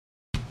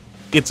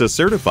It's a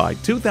certified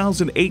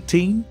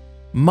 2018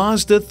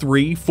 Mazda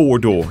 3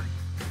 4-door.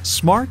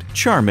 Smart,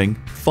 charming,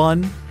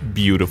 fun,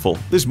 beautiful.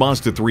 This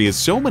Mazda 3 is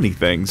so many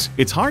things,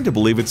 it's hard to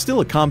believe it's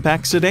still a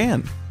compact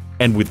sedan.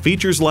 And with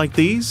features like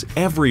these,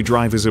 every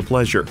drive is a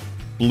pleasure.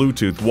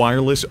 Bluetooth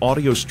wireless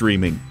audio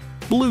streaming,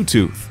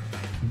 Bluetooth,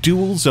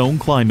 dual zone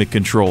climate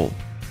control,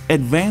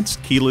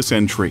 advanced keyless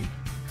entry,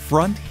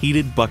 front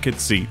heated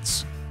bucket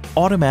seats,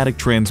 automatic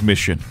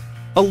transmission,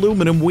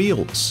 aluminum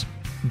wheels,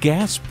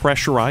 gas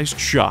pressurized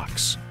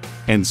shocks,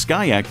 and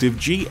SKYACTIVA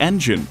G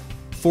engine.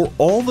 For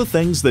all the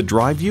things that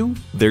drive you,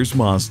 there's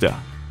Mazda.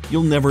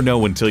 You'll never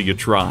know until you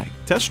try.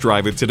 Test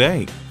drive it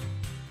today.